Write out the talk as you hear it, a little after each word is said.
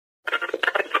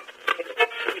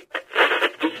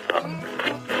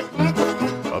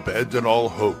Abandon all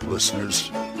hope,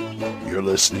 listeners. You're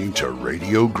listening to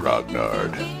Radio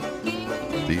Grognard,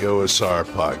 the OSR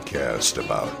podcast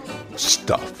about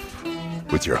stuff,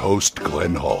 with your host,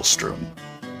 Glenn Hallstrom.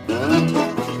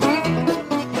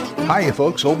 Hi,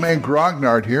 folks. Old Man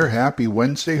Grognard here. Happy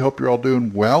Wednesday. Hope you're all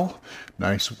doing well.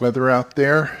 Nice weather out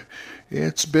there.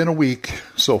 It's been a week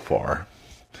so far.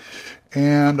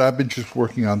 And I've been just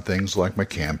working on things like my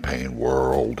campaign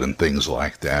world and things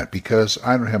like that because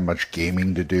I don't have much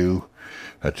gaming to do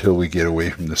until we get away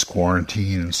from this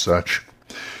quarantine and such.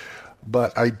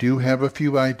 But I do have a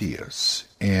few ideas,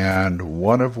 and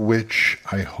one of which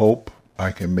I hope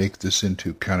I can make this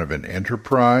into kind of an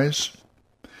enterprise,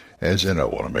 as in I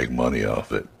want to make money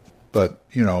off it. But,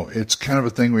 you know, it's kind of a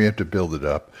thing where you have to build it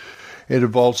up. It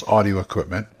involves audio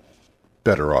equipment,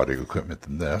 better audio equipment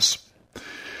than this.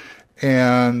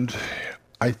 And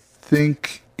I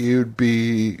think you'd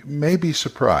be maybe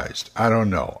surprised. I don't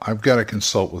know. I've got to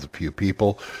consult with a few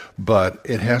people, but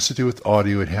it has to do with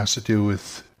audio. It has to do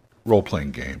with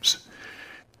role-playing games.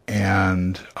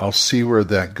 And I'll see where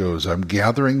that goes. I'm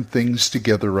gathering things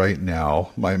together right now.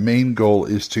 My main goal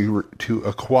is to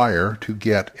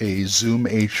get a Zoom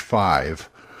H5,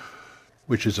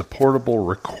 which is a portable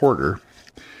recorder.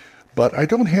 But I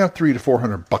don't have $300 to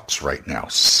 $400 right now,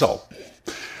 so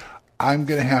I'm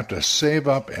going to have to save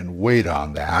up and wait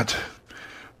on that.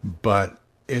 But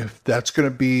if that's going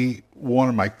to be one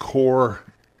of my core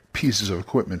pieces of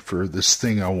equipment for this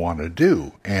thing I want to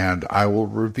do, and I will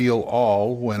reveal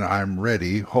all when I'm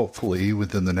ready, hopefully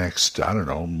within the next,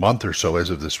 month or so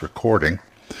as of this recording.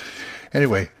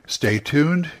 Anyway, stay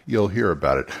tuned. You'll hear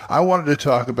about it. I wanted to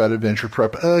talk about Adventure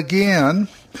Prep again,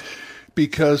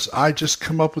 because I just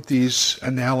come up with these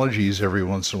analogies every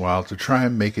once in a while to try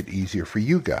and make it easier for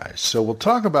you guys. So we'll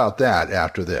talk about that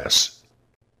after this.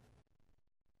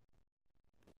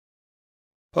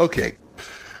 Okay,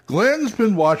 Glenn's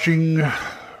been watching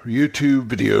YouTube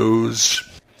videos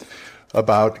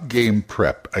about game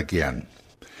prep again.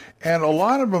 And a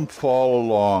lot of them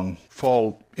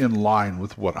fall in line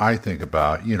with what I think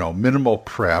about, minimal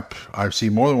prep. I've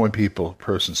seen more than one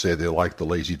person say they like the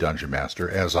Lazy Dungeon Master,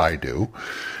 as I do.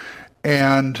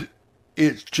 And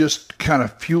it just kind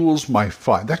of fuels my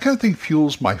fire. That kind of thing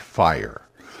fuels my fire.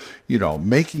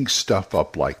 Making stuff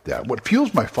up like that. What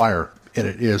fuels my fire in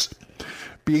it is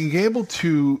being able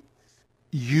to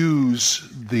use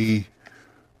the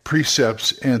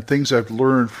precepts and things I've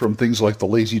learned from things like the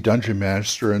Lazy Dungeon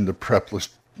Master and the Prepless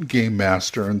Game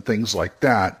Master and things like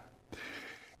that,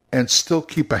 and still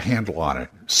keep a handle on it,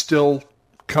 still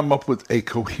come up with a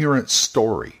coherent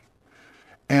story.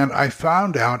 And I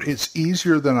found out it's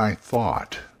easier than I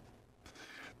thought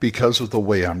because of the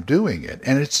way I'm doing it.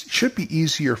 And it should be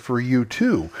easier for you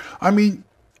too. I mean,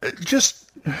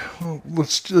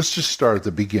 let's just start at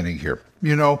the beginning here.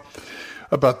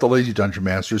 About the Lazy Dungeon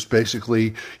Masters,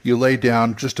 basically, you lay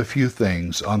down just a few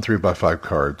things on 3x5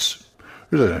 cards.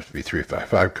 It doesn't have to be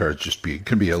 3x5 cards, it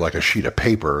can be like a sheet of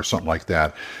paper or something like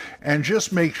that. And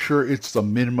just make sure it's the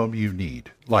minimum you need,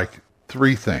 like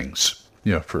 3 things,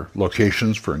 for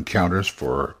locations, for encounters,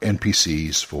 for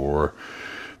NPCs, for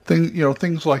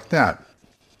things like that.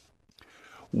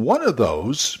 One of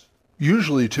those,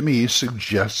 usually to me,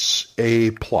 suggests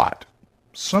a plot,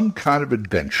 some kind of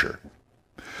adventure.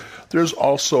 There's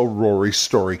also Rory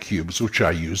story cubes, which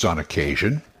I use on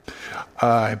occasion.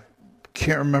 I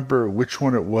can't remember which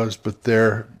one it was, but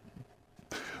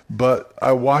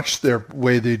I watched their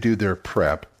way they do their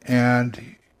prep,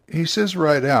 and he says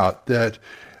right out that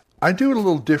I do it a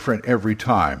little different every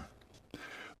time.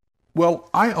 Well,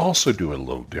 I also do it a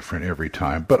little different every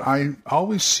time, but I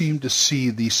always seem to see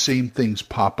these same things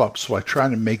pop up, so I try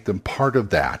to make them part of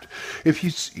that. If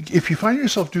you find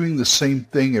yourself doing the same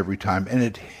thing every time, and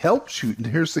it helps you, and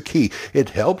here's the key,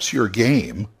 it helps your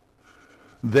game,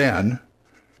 then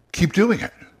keep doing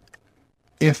it.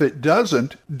 If it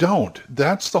doesn't, don't.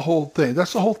 That's the whole thing.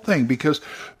 That's the whole thing, because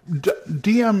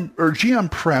DM or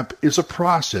GM prep is a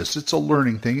process. It's a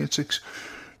learning thing.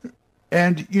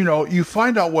 And, you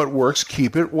find out what works,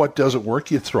 keep it. What doesn't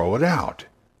work, you throw it out.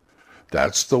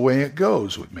 That's the way it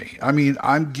goes with me. I mean,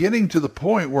 I'm getting to the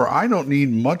point where I don't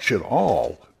need much at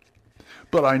all,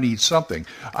 but I need something.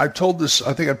 I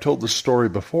think I've told this story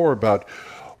before about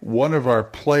one of our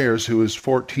players who is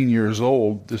 14 years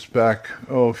old,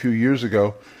 a few years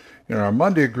ago, in our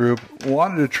Monday group,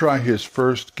 wanted to try his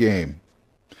first game.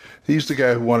 He's the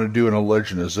guy who wanted to do A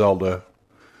Legend of Zelda.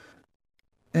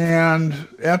 And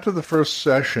after the first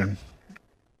session,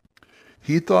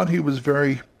 he thought he was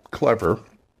very clever.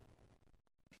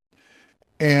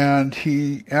 And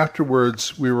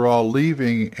afterwards, we were all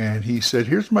leaving, and he said,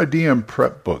 "Here's my DM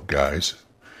prep book, guys."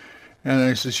 And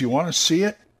I says, you want to see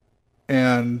it?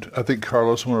 And I think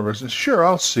Carlos, one of us, says, sure,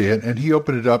 I'll see it. And he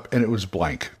opened it up, and it was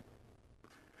blank.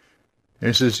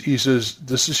 And he says,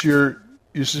 this is your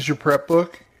prep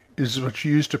book? Is this what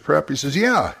you use to prep? He says,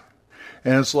 yeah.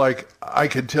 And it's like, I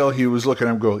could tell he was looking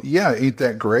at him going, yeah, ain't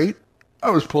that great? I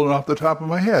was pulling off the top of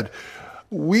my head.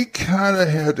 We kind of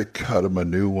had to cut him a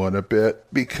new one a bit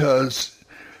because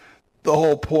the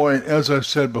whole point, as I've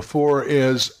said before,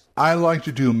 is I like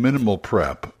to do minimal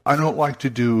prep. I don't like to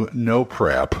do no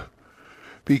prep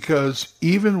because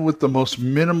even with the most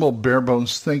minimal bare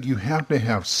bones thing, you have to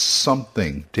have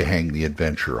something to hang the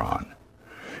adventure on.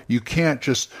 You can't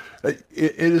just... It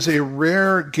is a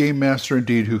rare game master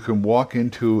indeed who can walk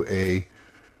into a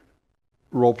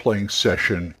role-playing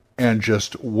session and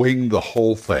just wing the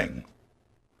whole thing.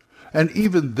 And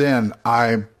even then,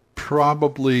 I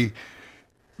probably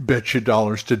bet you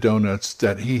dollars to donuts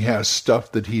that he has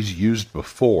stuff that he's used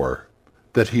before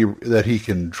that he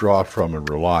can draw from and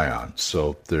rely on.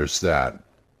 So there's that.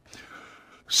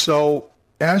 So,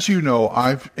 as you know,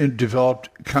 I've developed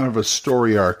kind of a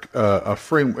story arc, a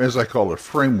frame, as I call it, a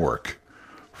framework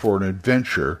for an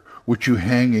adventure, which you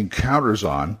hang encounters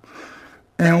on.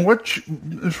 And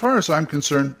as far as I'm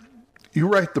concerned, you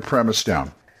write the premise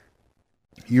down.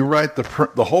 You write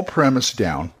the whole premise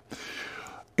down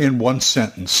in one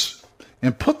sentence,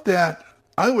 and put that.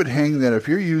 I would hang that if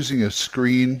you're using a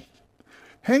screen,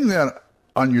 hang that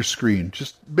on your screen.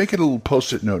 Just make it a little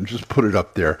post-it note and just put it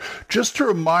up there, just to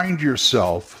remind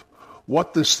yourself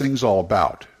what this thing's all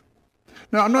about.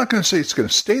 Now, I'm not going to say it's going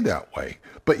to stay that way,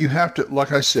 but you have to,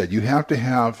 like I said, you have to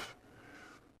have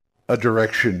a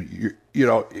direction. You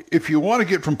know, if you want to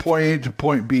get from point A to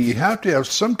point B, you have to have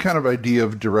some kind of idea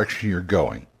of direction you're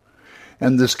going.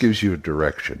 And this gives you a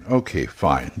direction. Okay,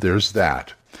 fine. There's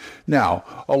that. Now,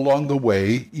 along the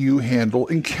way, you handle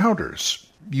encounters.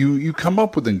 You come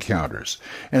up with encounters.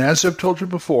 And as I've told you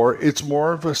before, it's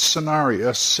more of a scenario,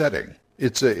 a setting.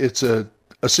 It's a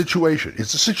situation.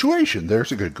 It's a situation.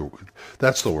 There's a good word.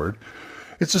 That's the word.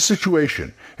 It's a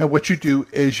situation. And what you do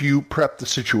is you prep the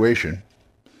situation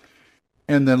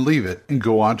and then leave it and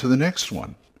go on to the next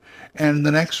one. And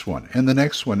the next one, and the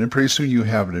next one, and pretty soon you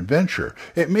have an adventure.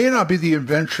 It may not be the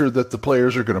adventure that the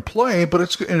players are going to play, but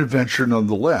it's an adventure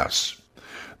nonetheless.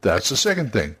 That's the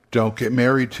second thing. Don't get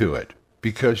married to it,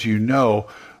 because you know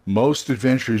most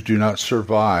adventures do not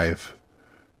survive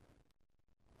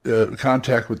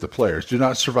contact with the players, do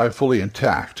not survive fully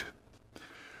intact.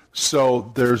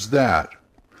 So there's that.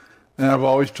 And I've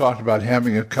always talked about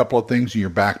having a couple of things in your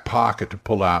back pocket to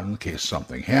pull out in case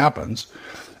something happens.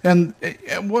 And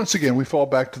once again, we fall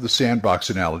back to the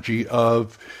sandbox analogy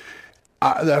of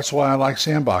that's why I like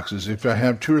sandboxes. If I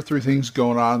have 2 or 3 things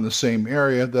going on in the same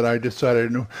area that I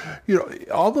decided,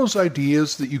 all those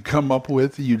ideas that you come up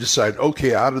with, you decide,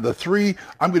 okay, out of the 3,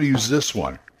 I'm going to use this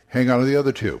one. Hang on to the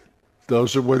other 2.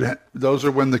 Those are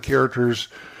when the characters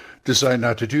decide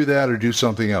not to do that or do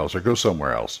something else or go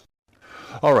somewhere else.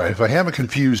 All right, if I haven't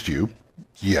confused you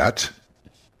yet,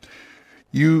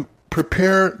 you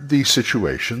prepare these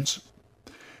situations,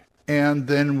 and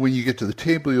then when you get to the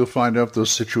table, you'll find out if those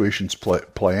situations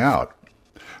play out.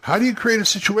 How do you create a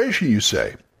situation, you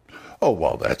say? Oh,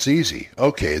 well, that's easy.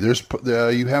 Okay,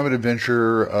 you have an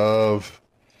adventure of,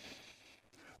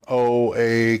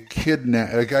 a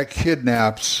guy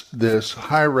kidnaps this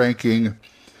high-ranking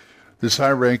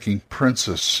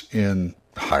princess,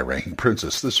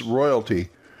 this royalty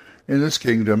in this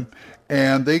kingdom,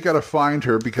 and they got to find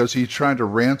her because he's trying to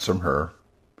ransom her.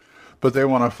 But they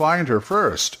want to find her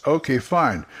first. Okay,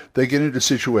 fine. They get into a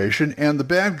situation, and the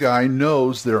bad guy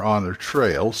knows they're on their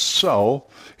trail, so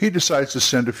he decides to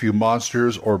send a few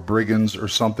monsters or brigands or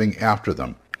something after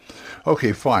them.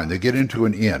 Okay, fine. They get into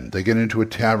an inn. They get into a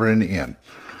tavern inn,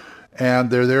 and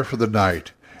they're there for the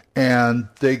night, and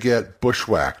they get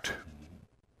bushwhacked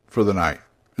for the night.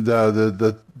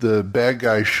 The bad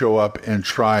guys show up and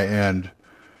try and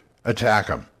attack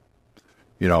them,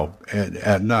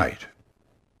 at night.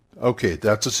 Okay,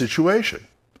 that's a situation.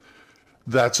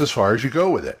 That's as far as you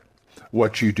go with it.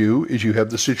 What you do is you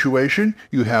have the situation,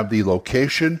 you have the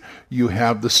location, you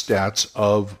have the stats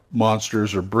of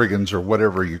monsters or brigands or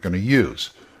whatever you're going to use.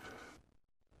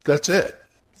 That's it.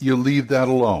 You leave that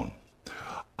alone.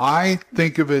 I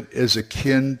think of it as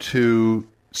akin to,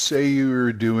 say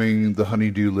you're doing the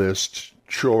honey-do list,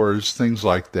 chores, things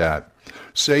like that.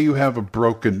 Say you have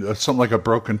something like a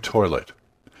broken toilet.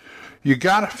 You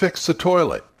got to fix the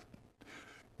toilet.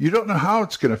 You don't know how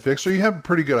it's going to fix, or you have a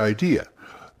pretty good idea,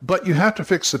 but you have to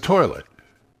fix the toilet.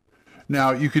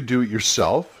 Now, you could do it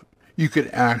yourself. You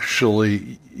could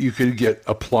get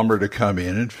a plumber to come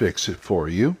in and fix it for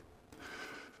you.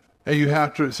 And you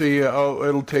have to say,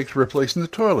 it'll take replacing the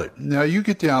toilet. Now you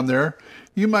get down there,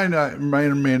 you may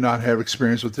or may not have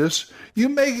experience with this. You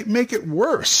may make it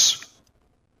worse.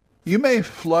 You may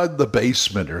flood the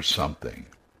basement or something.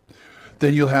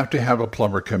 Then you'll have to have a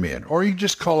plumber come in. Or you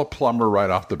just call a plumber right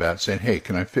off the bat saying, hey,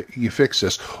 can you fix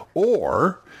this?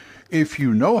 Or if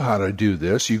you know how to do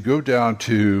this, you go down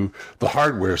to the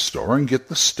hardware store and get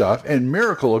the stuff, and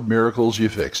miracle of miracles, you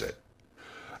fix it.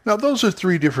 Now, those are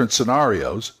three different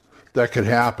scenarios that could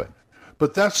happen.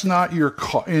 But that's not your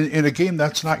call. In a game,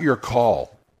 that's not your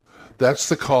call. That's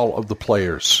the call of the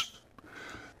players.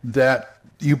 That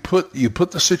you put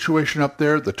the situation up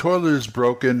there, the toilet is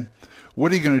broken.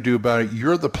 What are you going to do about it?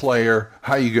 You're the player.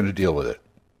 How are you going to deal with it?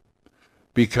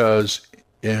 Because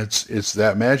it's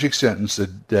that magic sentence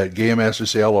that Game Master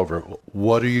say all over.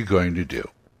 What are you going to do?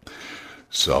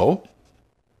 So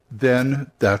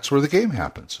then that's where the game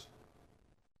happens.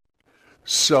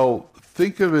 So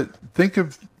think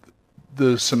of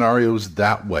the scenarios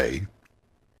that way.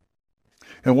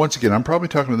 And once again, I'm probably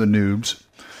talking to the noobs,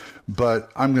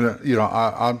 but I'm going to,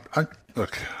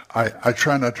 look, I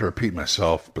try not to repeat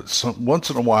myself, but once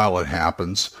in a while it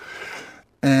happens.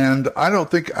 And I don't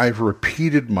think I've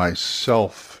repeated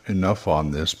myself enough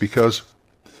on this because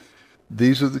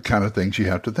these are the kind of things you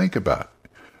have to think about.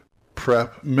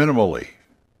 Prep minimally,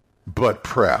 but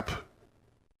prep.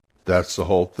 That's the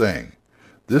whole thing.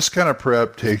 This kind of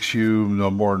prep takes you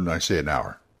no more than, I say, an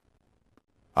hour.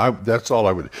 That's all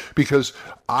I would, because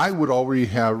I would already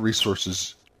have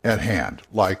resources at hand,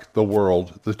 like the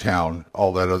world, the town,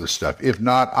 all that other stuff. If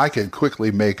not, I can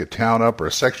quickly make a town up or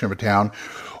a section of a town,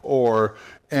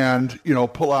 and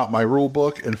pull out my rule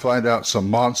book and find out some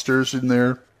monsters in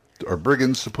there or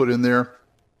brigands to put in there.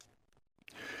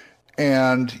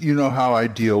 And you know how I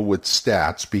deal with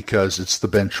stats because it's the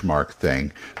benchmark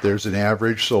thing. There's an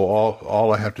average, so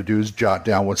all I have to do is jot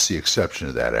down what's the exception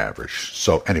to that average.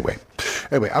 So anyway,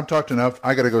 I've talked enough.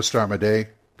 I got to go start my day.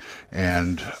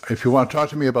 And if you want to talk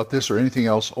to me about this or anything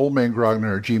else,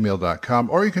 oldmangrogner@gmail.com,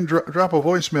 or you can drop a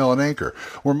voicemail on Anchor.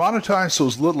 We're monetized, so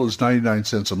as little as 99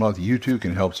 cents a month. You too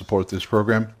can help support this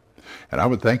program, and I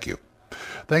would thank you.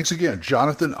 Thanks again,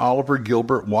 Jonathan, Oliver,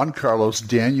 Gilbert, Juan Carlos,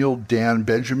 Daniel, Dan,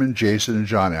 Benjamin, Jason, and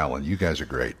John Allen. You guys are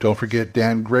great. Don't forget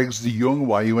Dan Gregg's The Jung,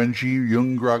 Y-U-N-G,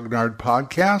 Jung Grognard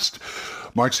Podcast,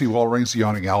 Mark C. Walring's The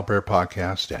Yawning Owlbear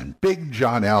Podcast, and Big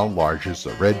John L. Large's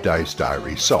The Red Dice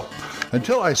Diary. So,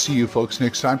 until I see you folks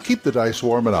next time, keep the dice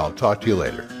warm, and I'll talk to you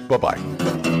later. Bye-bye.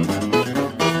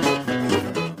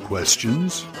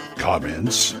 Questions?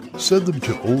 Comments? Send them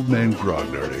to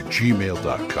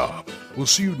oldmangrognard@gmail.com. We'll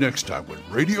see you next time when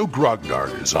Radio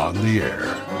Grognard is on the air.